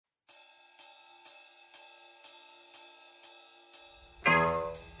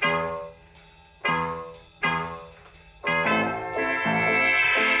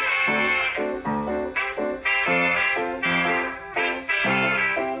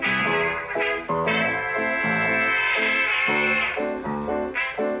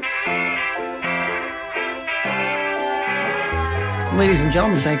ladies and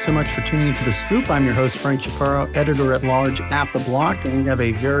gentlemen, thanks so much for tuning into The Scoop. I'm your host, Frank Chaparro, editor-at-large at The Block, and we have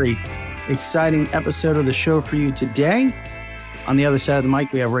a very exciting episode of the show for you today. On the other side of the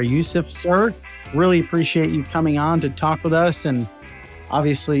mic, we have Ray Youssef. Sir, really appreciate you coming on to talk with us, and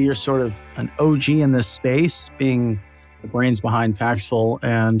obviously you're sort of an OG in this space, being the brains behind Paxful,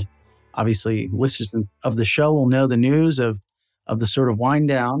 and obviously listeners of the show will know the news of the sort of wind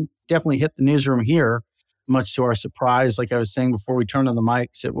down. Definitely hit the newsroom here, much to our surprise. Like I was saying before we turned on the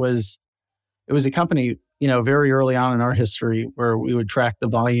mics, it was a company, very early on in our history where we would track the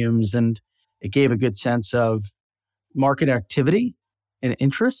volumes, and it gave a good sense of market activity and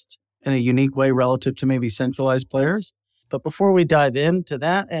interest in a unique way relative to maybe centralized players. But before we dive into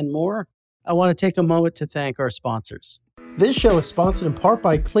that and more, I want to take a moment to thank our sponsors. This show is sponsored in part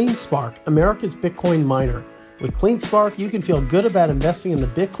by CleanSpark, America's Bitcoin miner. With CleanSpark, you can feel good about investing in the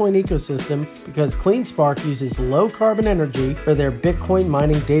Bitcoin ecosystem because CleanSpark uses low-carbon energy for their Bitcoin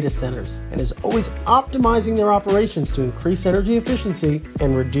mining data centers and is always optimizing their operations to increase energy efficiency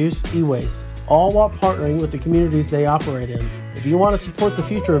and reduce e-waste, all while partnering with the communities they operate in. If you want to support the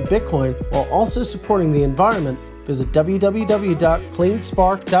future of Bitcoin while also supporting the environment, visit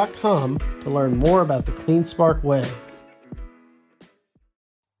www.cleanspark.com to learn more about the CleanSpark way.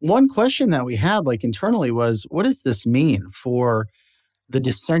 One question that we had internally was, what does this mean for the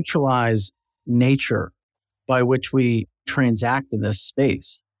decentralized nature by which we transact in this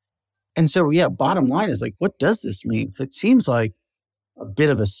space? And so, bottom line is what does this mean? It seems like a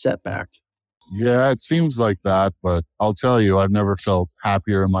bit of a setback. Yeah, it seems like that, but I'll tell you, I've never felt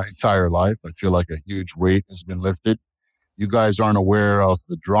happier in my entire life. I feel like a huge weight has been lifted. You guys aren't aware of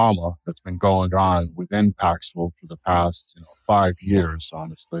the drama that's been going on within Paxful for the past 5 years,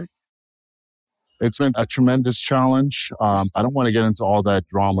 honestly. It's been a tremendous challenge. I don't want to get into all that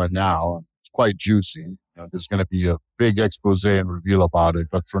drama now. It's quite juicy. There's going to be a big expose and reveal about it.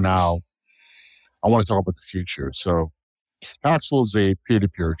 But for now, I want to talk about the future. So Paxful is a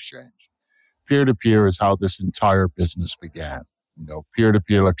peer-to-peer exchange. Peer-to-peer is how this entire business began.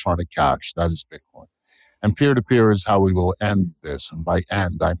 Peer-to-peer electronic cash, that is Bitcoin. And peer-to-peer is how we will end this. And by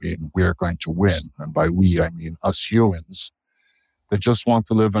end, I mean we are going to win. And by we, I mean us humans that just want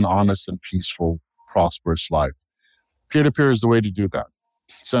to live an honest and peaceful, prosperous life. Peer-to-peer is the way to do that.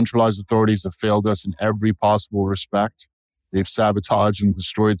 Centralized authorities have failed us in every possible respect. They've sabotaged and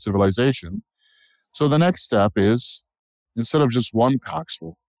destroyed civilization. So the next step is, instead of just one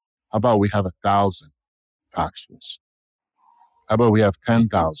Paxful, how about we have 1,000 Paxfuls? How about we have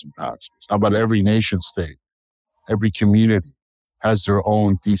 10,000 Paxfuls? How about every nation state, every community has their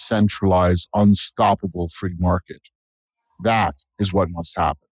own decentralized, unstoppable free market? That is what must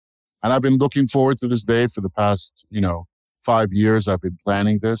happen. And I've been looking forward to this day for the past, 5 years. I've been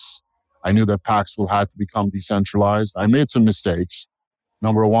planning this. I knew that Paxful had to become decentralized. I made some mistakes.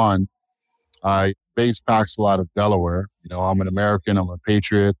 Number one, I based Paxful out of Delaware. I'm an American. I'm a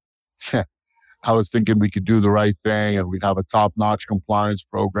patriot. I was thinking we could do the right thing and we'd have a top-notch compliance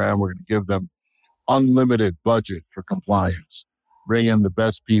program. We're going to give them unlimited budget for compliance, bring in the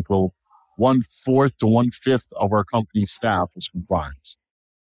best people. 1/4 to 1/5 of our company staff is compliance.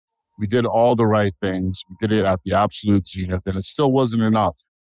 We did all the right things. We did it at the absolute zenith, and it still wasn't enough.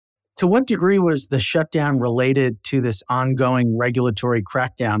 To what degree was the shutdown related to this ongoing regulatory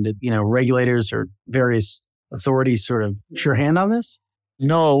crackdown? Did, regulators or various authorities sort of push your hand on this?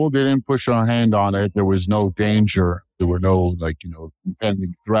 No, they didn't push our hand on it. There was no danger. There were no,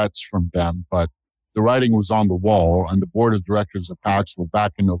 impending threats from them. But the writing was on the wall, and the board of directors of Paxful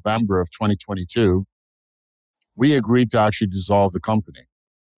back in November of 2022, we agreed to actually dissolve the company.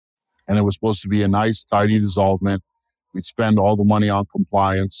 And it was supposed to be a nice, tidy dissolvement. We'd spend all the money on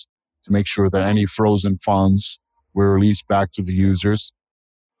compliance to make sure that any frozen funds were released back to the users.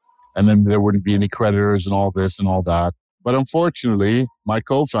 And then there wouldn't be any creditors and all this and all that. But unfortunately, my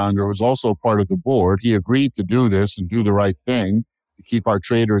co-founder was also part of the board. He agreed to do this and do the right thing to keep our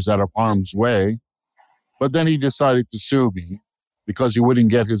traders out of harm's way. But then he decided to sue me because he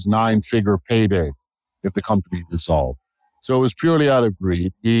wouldn't get his 9-figure payday if the company dissolved. So it was purely out of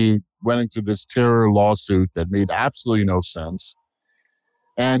greed. He went into this terror lawsuit that made absolutely no sense.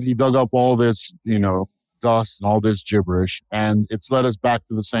 And he dug up all this, dust and all this gibberish. And it's led us back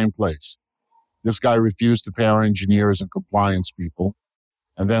to the same place. This guy refused to pay our engineers and compliance people.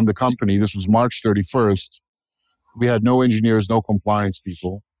 And then the company, this was March 31st, we had no engineers, no compliance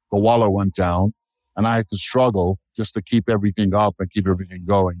people. The wallet went down. And I had to struggle just to keep everything up and keep everything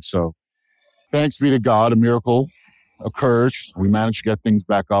going. So thanks be to God, a miracle occurred. We managed to get things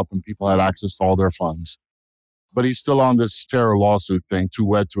back up and people had access to all their funds. But he's still on this terror lawsuit thing, too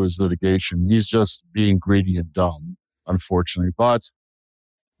wed to his litigation. He's just being greedy and dumb. unfortunately. But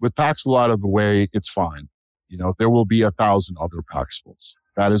with Paxful out of the way, it's fine. There will be 1,000 other Paxfuls.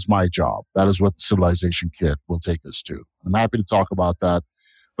 That is my job. That is what the Civilization Kit will take us to. I'm happy to talk about that.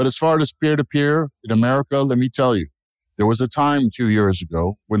 But as far as peer-to-peer in America, let me tell you, there was a time 2 years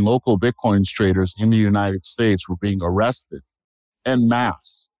ago when local Bitcoin traders in the United States were being arrested en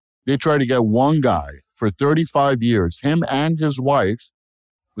masse. They tried to get one guy for 35 years, him and his wife,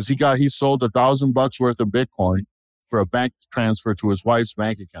 because he sold $1,000 worth of Bitcoin for a bank transfer to his wife's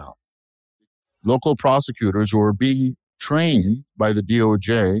bank account. Local prosecutors who were being trained by the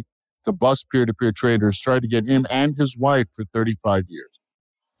DOJ to bust peer-to-peer traders tried to get him and his wife for 35 years.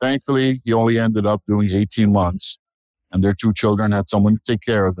 Thankfully, he only ended up doing 18 months, and their 2 children had someone to take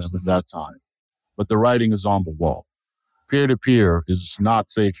care of them at that time. But the writing is on the wall. Peer-to-peer is not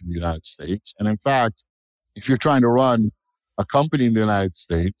safe in the United States. And in fact, if you're trying to run a company in the United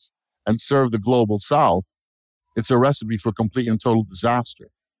States and serve the global South, it's a recipe for complete and total disaster.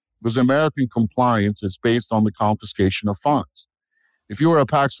 Because American compliance is based on the confiscation of funds. If you were a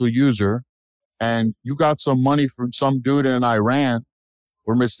Paxful user and you got some money from some dude in Iran,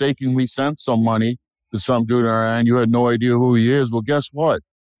 or mistakenly sent some money to some dude in Iran, you had no idea who he is, well, guess what?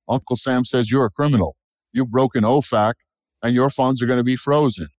 Uncle Sam says you're a criminal. You've broken OFAC, and your funds are going to be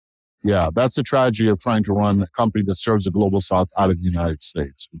frozen. Yeah, that's the tragedy of trying to run a company that serves the global South out of the United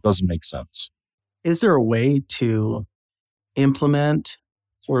States. It doesn't make sense. Is there a way to implement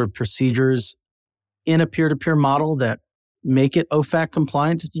sort of procedures in a peer-to-peer model that make it OFAC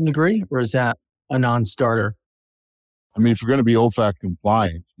compliant to some degree, or is that a non-starter? I mean, if you're going to be OFAC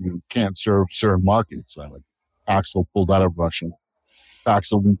compliant, you can't serve certain markets. Like Paxful pulled out of Russia.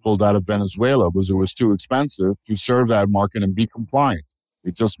 Paxful pulled out of Venezuela because it was too expensive to serve that market and be compliant.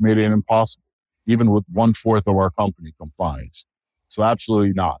 It just made it impossible, even with 1/4 of our company compliance. So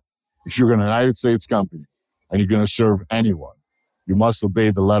absolutely not. If you're a United States company and you're going to serve anyone, you must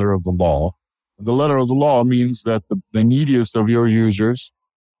obey the letter of the law. And the letter of the law means that the neediest of your users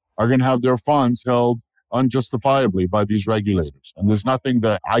are going to have their funds held unjustifiably by these regulators. And there's nothing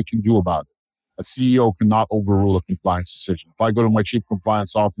that I can do about it. A CEO cannot overrule a compliance decision. If I go to my chief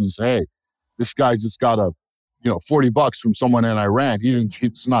compliance officer and say, hey, this guy just got $40 from someone in Iran.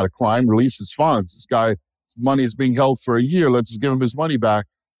 It's not a crime. Release his funds. This guy, money is being held for a year. Let's just give him his money back.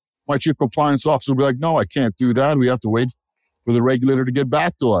 My chief compliance officer will be like, no, I can't do that. We have to wait for the regulator to get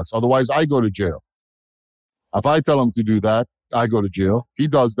back to us. Otherwise, I go to jail. If I tell him to do that, I go to jail. If he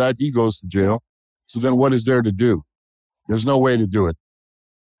does that, he goes to jail. So then what is there to do? There's no way to do it.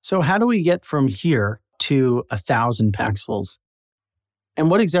 So how do we get from here to 1,000 Paxfuls? And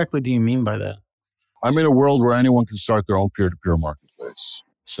what exactly do you mean by that? I'm in a world where anyone can start their own peer-to-peer marketplace.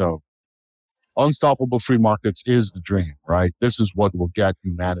 So unstoppable free markets is the dream, right? This is what will get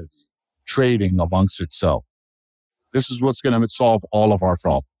humanity trading amongst itself. This is what's going to solve all of our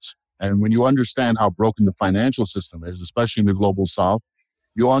problems. And when you understand how broken the financial system is, especially in the global South,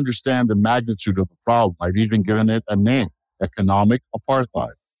 you'll understand the magnitude of the problem. I've even given it a name, economic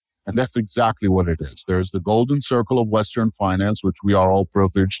apartheid. And that's exactly what it is. There's the golden circle of Western finance, which we are all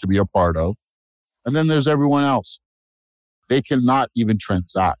privileged to be a part of. And then there's everyone else. They cannot even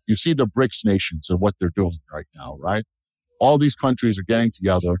transact. You see the BRICS nations and what they're doing right now, right? All these countries are getting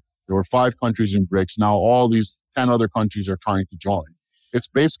together. There were 5 countries in BRICS. Now all these 10 other countries are trying to join. It's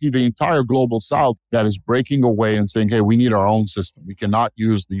basically the entire global South that is breaking away and saying, hey, we need our own system. We cannot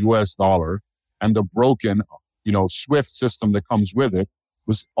use the US dollar and the broken, SWIFT system that comes with it.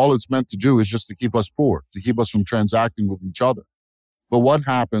 Was all it's meant to do is just to keep us poor, to keep us from transacting with each other. But what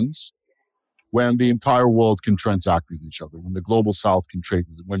happens when the entire world can transact with each other, when the global South can trade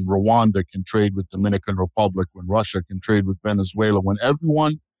with it, when Rwanda can trade with Dominican Republic, when Russia can trade with Venezuela, when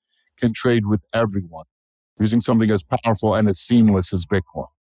everyone can trade with everyone using something as powerful and as seamless as Bitcoin.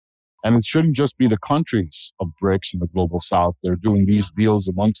 And it shouldn't just be the countries of BRICS in the global South that are doing these deals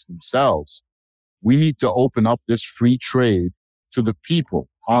amongst themselves. We need to open up this free trade to the people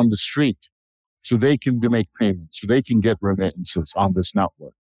on the street so they can make payments, so they can get remittances on this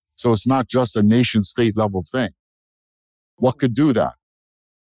network. So it's not just a nation state level thing. What could do that?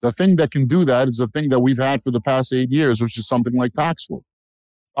 The thing that can do that is the thing that we've had for the past 8 years, which is something like Paxful.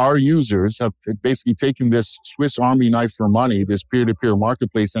 Our users have basically taken this Swiss Army knife for money, this peer-to-peer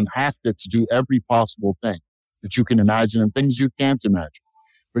marketplace, and hacked it to do every possible thing that you can imagine and things you can't imagine.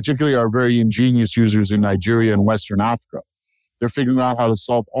 Particularly our very ingenious users in Nigeria and Western Africa. They're figuring out how to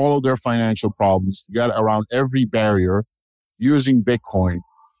solve all of their financial problems to get around every barrier using Bitcoin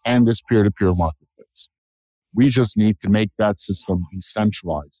and this peer-to-peer marketplace. We just need to make that system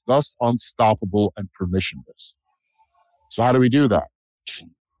decentralized, thus unstoppable and permissionless. So how do we do that?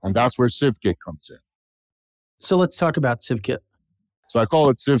 And that's where CivKit comes in. So let's talk about CivKit. So I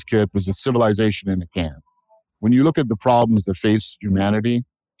call it CivKit because it's civilization in a can. When you look at the problems that face humanity,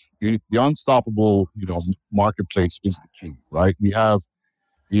 the unstoppable, marketplace is the key, right? We have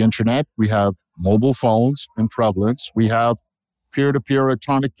the internet, we have mobile phones in prevalence, we have peer-to-peer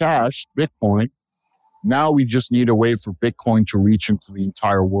electronic cash, Bitcoin. Now we just need a way for Bitcoin to reach into the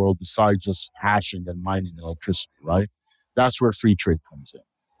entire world besides just hashing and mining electricity, right? That's where free trade comes in.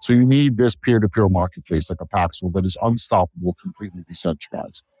 So you need this peer-to-peer marketplace like a Paxful that is unstoppable, completely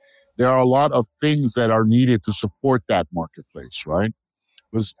decentralized. There are a lot of things that are needed to support that marketplace, right?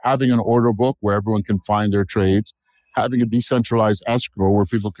 Was having an order book where everyone can find their trades, having a decentralized escrow where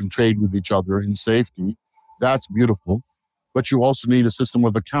people can trade with each other in safety. That's beautiful. But you also need a system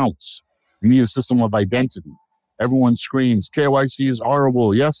of accounts. You need a system of identity. Everyone screams, KYC is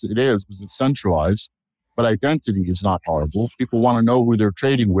horrible. Yes, it is because it's centralized, but identity is not horrible. People want to know who they're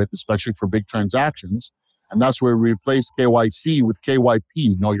trading with, especially for big transactions. And that's where we replace KYC with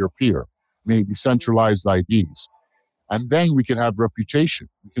KYP, know your peer, meaning decentralized IDs. And then we can have reputation.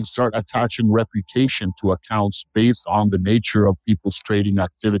 We can start attaching reputation to accounts based on the nature of people's trading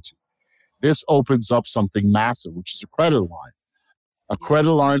activity. This opens up something massive, which is a credit line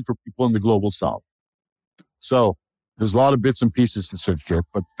for people in the global south. So there's a lot of bits and pieces to CivKit,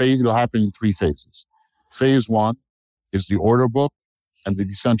 but it'll happen in 3 phases. Phase 1 is the order book and the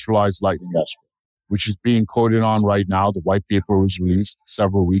decentralized Lightning escrow, which is being coded on right now. The white paper was released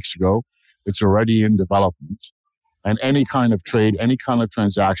several weeks ago. It's already in development. And any kind of trade, any kind of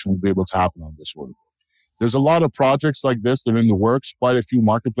transaction will be able to happen on this order book. There's a lot of projects like this that are in the works. Quite a few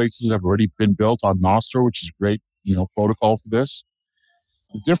marketplaces have already been built on Nostr, which is a great, protocol for this.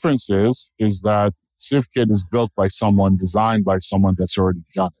 The difference is that CivKit is built by someone, designed by someone that's already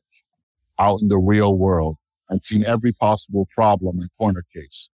done it out in the real world and seen every possible problem and corner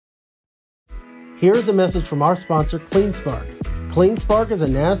case. Here's a message from our sponsor, CleanSpark. CleanSpark is a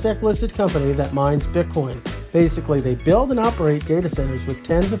NASDAQ-listed company that mines Bitcoin. Basically, they build and operate data centers with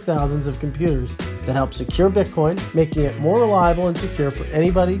tens of thousands of computers that help secure Bitcoin, making it more reliable and secure for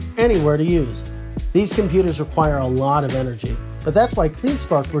anybody, anywhere to use. These computers require a lot of energy, but that's why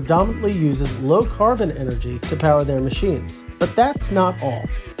CleanSpark predominantly uses low-carbon energy to power their machines. But that's not all.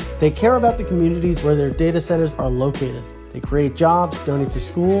 They care about the communities where their data centers are located. They create jobs, donate to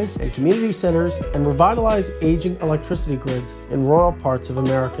schools and community centers, and revitalize aging electricity grids in rural parts of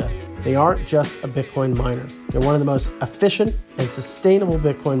America. They aren't just a Bitcoin miner. They're one of the most efficient and sustainable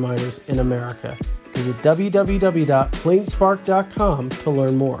Bitcoin miners in America. Visit www.cleanspark.com to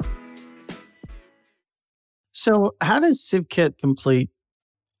learn more. So how does CivKit complete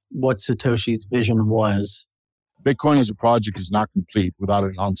what Satoshi's vision was? Bitcoin as a project is not complete without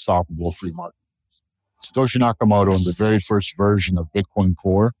an unstoppable free market. Satoshi Nakamoto, in the very first version of Bitcoin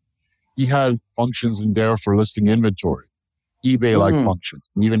Core, he had functions in there for listing inventory, eBay-like functions,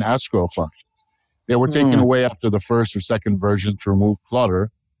 and even escrow functions. They were taken away after the first or second version to remove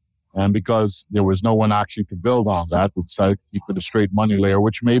clutter. And because there was no one actually to build on that, we decided to keep it a straight money layer,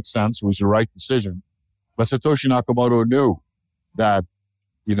 which made sense. It was the right decision. But Satoshi Nakamoto knew that,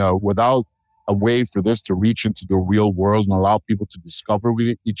 without a way for this to reach into the real world and allow people to discover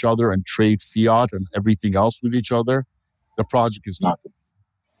with each other and trade fiat and everything else with each other, the project is not complete.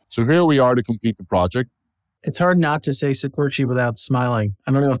 So here we are to complete the project. It's hard not to say Satoshi without smiling.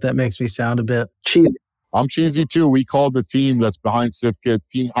 I don't know if that makes me sound a bit cheesy. I'm cheesy too. We call the team that's behind CivKit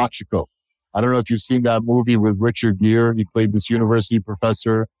Team Hachiko. I don't know if you've seen that movie with Richard Gere. He played this university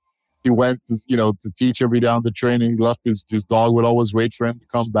professor. He went to, to teach every day on the train, and he left his dog would always wait for him to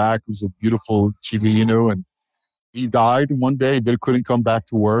come back. It was a beautiful Chibi Inu, and he died one day. They couldn't come back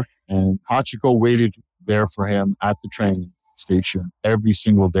to work, and Hachiko waited there for him at the train station every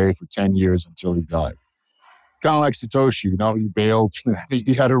single day for 10 years until he died. Kind of like Satoshi, he bailed.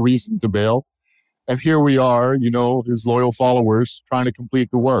 He had a reason to bail. And here we are, his loyal followers trying to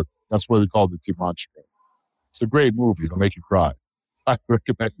complete the work. That's why they called it Team Hachiko. It's a great movie. It'll make you cry. I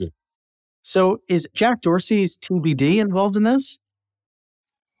recommend it. So is Jack Dorsey's TBD involved in this?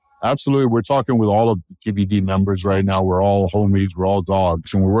 Absolutely. We're talking with all of the TBD members right now. We're all homies. We're all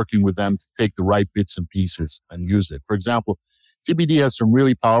dogs. And we're working with them to take the right bits and pieces and use it. For example, TBD has some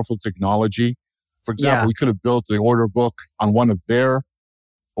really powerful technology. For example, we could have built the order book on one of their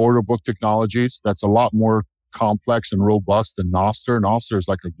order book technologies that's a lot more complex and robust than Nostr. Nostr is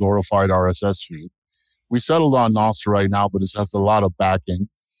like a glorified RSS feed. We settled on Nostr right now, but it has a lot of backing.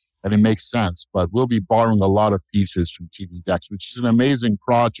 And it makes sense, but we'll be borrowing a lot of pieces from TVDex, which is an amazing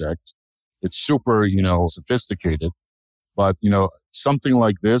project. It's super, sophisticated. But, something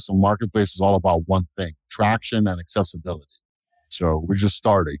like this, a marketplace is all about one thing, traction and accessibility. So we're just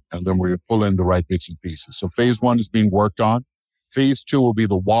starting, and then we're pull in the right bits and pieces. So phase one is being worked on. Phase two will be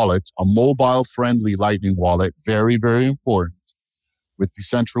the wallet, a mobile-friendly Lightning wallet, very, very important, with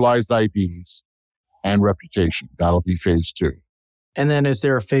decentralized IDs and reputation. That'll be phase two. And then is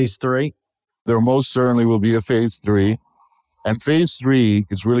there a phase three? There most certainly will be a phase three. And phase three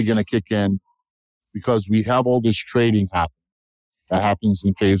is really going to kick in because we have all this trading happen. That happens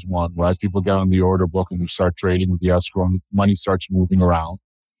in phase one, where as people get on the order book and we start trading with the escrow and money starts moving around.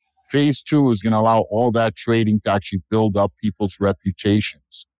 Phase two is going to allow all that trading to actually build up people's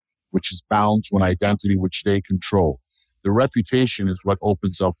reputations, which is bound to an identity which they control. The reputation is what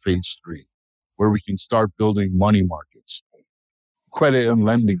opens up phase three, where we can start building money markets, credit and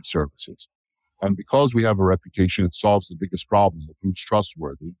lending services. And because we have a reputation, it solves the biggest problem of who's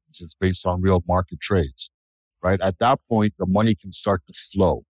trustworthy, because it's based on real market trades. Right? At that point, the money can start to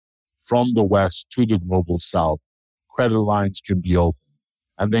flow from the West to the global South. Credit lines can be open,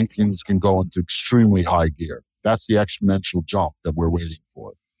 and then things can go into extremely high gear. That's the exponential jump that we're waiting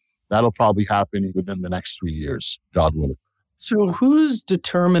for. That'll probably happen within the next 3 years, God willing. So who's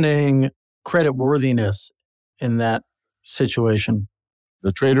determining credit worthiness in that situation?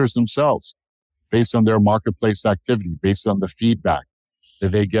 The traders themselves, based on their marketplace activity, based on the feedback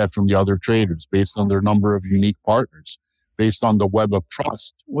that they get from the other traders, based on their number of unique partners, based on the web of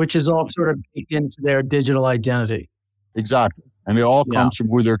trust. Which is all sort of baked into their digital identity. Exactly. And it all comes from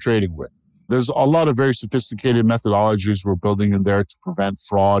who they're trading with. There's a lot of very sophisticated methodologies we're building in there to prevent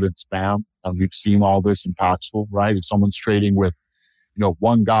fraud and spam. And we've seen all this in Paxful, right? If someone's trading with,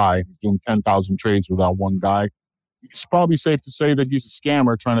 one guy who's doing 10,000 trades without one guy, it's probably safe to say that he's a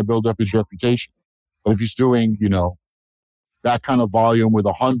scammer trying to build up his reputation. But if he's doing, that kind of volume with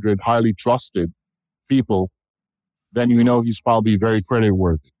 100 highly trusted people, then he's probably very credit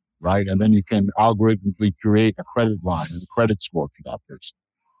worthy, right? And then you can algorithmically create a credit line and a credit score for that person.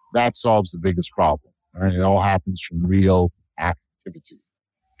 That solves the biggest problem. Right? It all happens from real activity,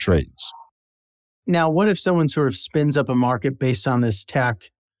 trades. Now, what if someone sort of spins up a market based on this tech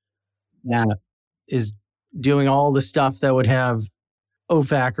that is doing all the stuff that would have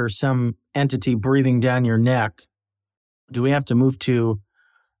OFAC or some entity breathing down your neck? Do we have to move to,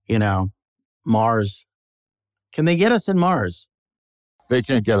 Mars? Can they get us in Mars? They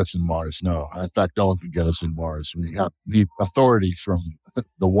can't get us in Mars, no. In fact, no one can get us in Mars. We have the authority from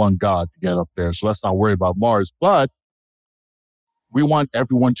the one God to get up there, so let's not worry about Mars. But we want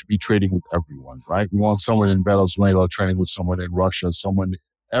everyone to be trading with everyone, right? We want someone in Venezuela trading with someone in Russia,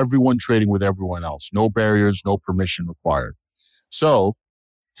 everyone trading with everyone else. No barriers, no permission required. So,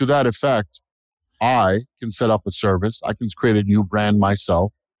 to that effect, I can set up a service. I can create a new brand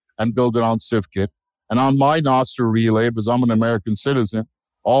myself and build it on CivKit. And on my Nostr relay, because I'm an American citizen,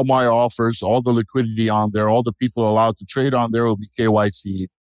 all my offers, all the liquidity on there, all the people allowed to trade on there will be KYC,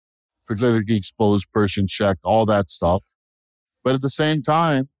 politically exposed, Persian checked, all that stuff. But at the same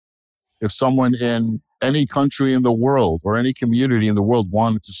time, if someone in any country in the world or any community in the world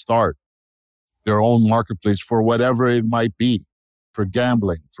wanted to start their own marketplace for whatever it might be, for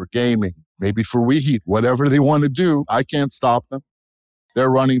gambling, for gaming, maybe for weed, whatever they want to do, I can't stop them. They're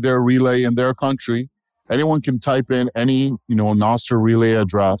running their relay in their country. Anyone can type in any, Nostr relay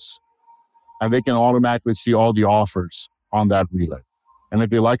address, and they can automatically see all the offers on that relay. And if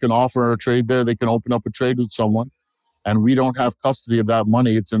they like an offer or a trade there, they can open up a trade with someone. And we don't have custody of that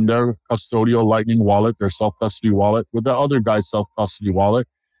money. It's in their custodial Lightning wallet, their self-custody wallet, with the other guy's self-custody wallet.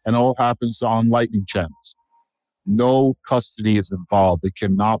 And it all happens on Lightning channels. No custody is involved. They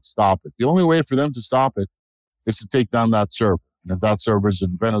cannot stop it. The only way for them to stop it is to take down that server. And if that server is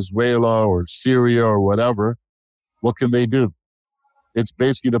in Venezuela or Syria or whatever, what can they do? It's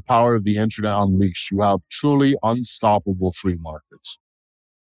basically the power of the internet unleashed. You have truly unstoppable free markets.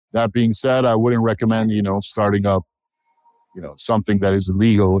 That being said, I wouldn't recommend, starting up, something that is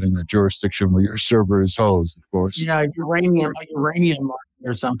illegal in a jurisdiction where your server is hosted, of course. Yeah, uranium market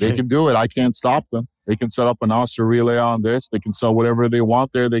or something. They can do it. I can't stop them. They can set up an Nostr relay on this. They can sell whatever they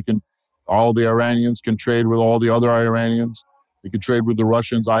want there. All the Iranians can trade with all the other Iranians. They can trade with the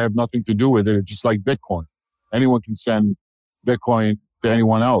Russians. I have nothing to do with it. It's just like Bitcoin. Anyone can send Bitcoin to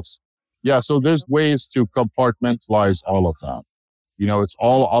anyone else. Yeah, so there's ways to compartmentalize all of that. It's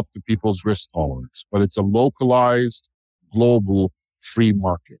all up to people's risk tolerance, but it's a localized, global free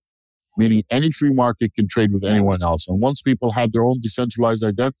market, meaning any free market can trade with anyone else. And once people have their own decentralized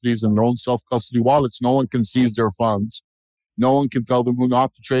identities and their own self-custody wallets, no one can seize their funds. No one can tell them who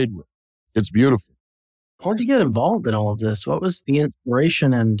not to trade with. It's beautiful. How did you get involved in all of this? What was the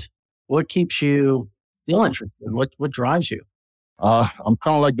inspiration and what keeps you still interested? What drives you? I'm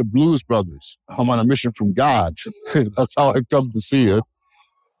kind of like the Blues Brothers. I'm on a mission from God. That's how I've come to see it.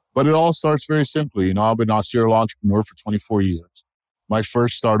 But it all starts very simply. I've been a serial entrepreneur for 24 years. My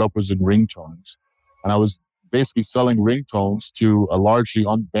first startup was in ringtones. And I was basically selling ringtones to a largely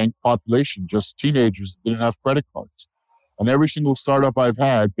unbanked population, just teenagers that didn't have credit cards. And every single startup I've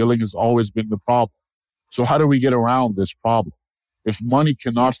had, billing has always been the problem. So how do we get around this problem? If money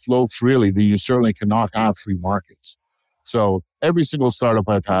cannot flow freely, then you certainly cannot have free markets. So every single startup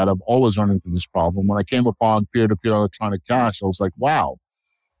I've had, I've always run into this problem. When I came upon peer-to-peer electronic cash, I was like, wow,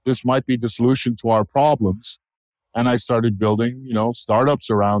 this might be the solution to our problems. And I started building, startups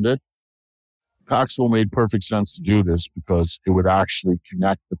around it. Paxful made perfect sense to do this because it would actually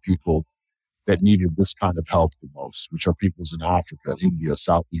connect the people that needed this kind of help the most, which are peoples in Africa, India,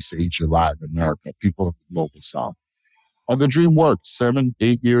 Southeast Asia, Latin America, people in the global South. And the dream worked. 7,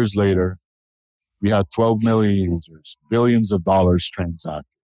 8 years later, we had 12 million users, billions of dollars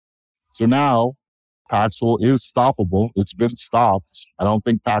transacted. So now Paxful is stoppable. It's been stopped. I don't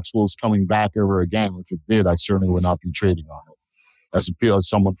think Paxful is coming back ever again. If it did, I certainly would not be trading on it as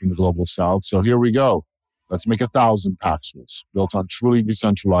someone from the global South. So here we go. Let's make 1,000 Paxfuls built on truly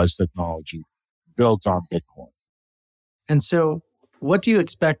decentralized technology, built on Bitcoin. And so what do you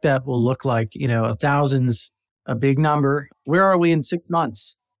expect that will look like? 1,000's a big number. Where are we in 6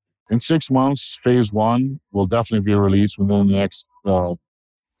 months? In 6 months, phase 1 will definitely be released within the next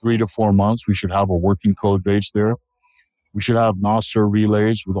 3 to 4 months. We should have a working code base there. We should have Nostr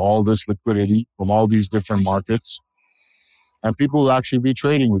relays with all this liquidity from all these different markets. And people will actually be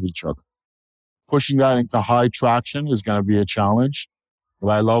trading with each other. Pushing that into high traction is going to be a challenge. But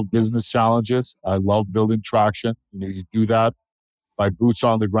I love business challenges. I love building traction. You do that by boots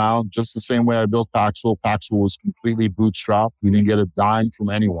on the ground, just the same way I built Paxful. Paxful was completely bootstrapped. We didn't get a dime from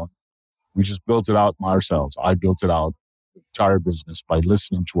anyone. We just built it out ourselves. I built it out, the entire business, by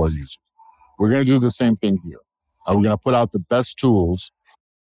listening to our users. We're going to do the same thing here. And we're going to put out the best tools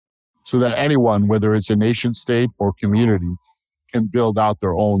so that anyone, whether it's a nation state or community, can build out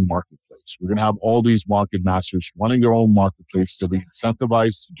their own marketplace. We're going to have all these market masters running their own marketplace to be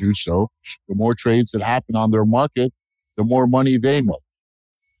incentivized to do so. The more trades that happen on their market, the more money they make.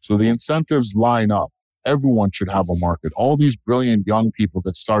 So the incentives line up. Everyone should have a market. All these brilliant young people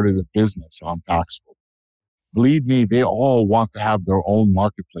that started a business on Paxful, believe me, they all want to have their own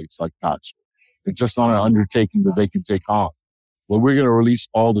marketplace like Paxful. It's just not an undertaking that they can take on. Well, we're going to release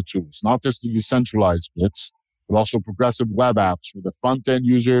all the tools, not just the decentralized bits, but also progressive web apps for the front-end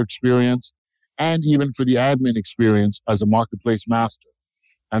user experience and even for the admin experience as a marketplace master.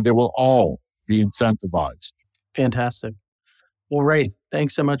 And they will all be incentivized. Fantastic. Well, Ray,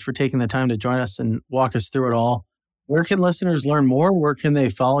 thanks so much for taking the time to join us and walk us through it all. Where can listeners learn more? Where can they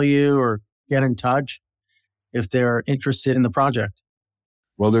follow you or get in touch if they're interested in the project?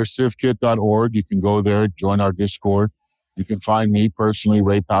 Well, there's civkit.org. You can go there, join our Discord. You can find me personally,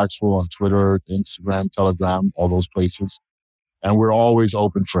 Ray Paxful, on Twitter, Instagram, Telegram, all those places. And we're always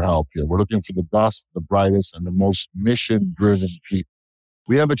open for help here. We're looking for the best, the brightest, and the most mission-driven people.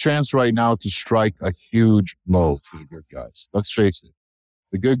 We have a chance right now to strike a huge blow for the good guys. Let's face it.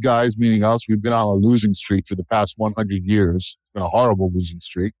 The good guys, meaning us, we've been on a losing streak for the past 100 years. It's been a horrible losing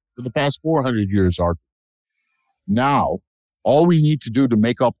streak for the past 400 years. Now, all we need to do to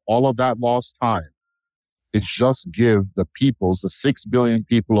make up all of that lost time is just give the peoples, the 6 billion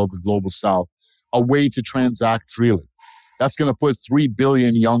people of the global South, a way to transact freely. That's going to put 3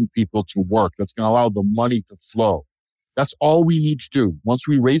 billion young people to work. That's going to allow the money to flow. That's all we need to do. Once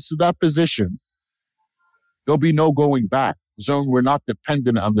we raise to that position, there'll be no going back. So we're not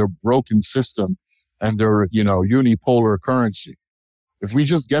dependent on their broken system and their, unipolar currency. If we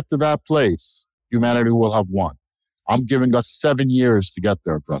just get to that place, humanity will have won. I'm giving us 7 years to get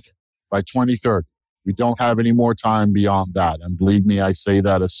there, brother, by 2030. We don't have any more time beyond that. And believe me, I say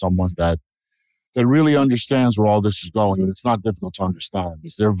that as someone that really understands where all this is going. And it's not difficult to understand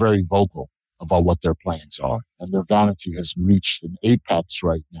because they're very vocal about what their plans are. And their vanity has reached an apex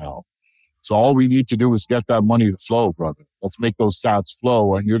right now. So all we need to do is get that money to flow, brother. Let's make those sats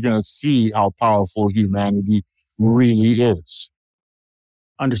flow. And you're going to see how powerful humanity really is.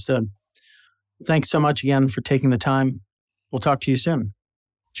 Understood. Thanks so much again for taking the time. We'll talk to you soon.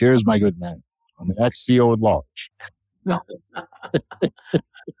 Cheers, my good man. I'm an ex-CEO at large.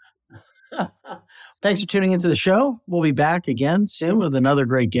 Thanks for tuning into the show. We'll be back again soon with another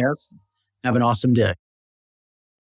great guest. Have an awesome day.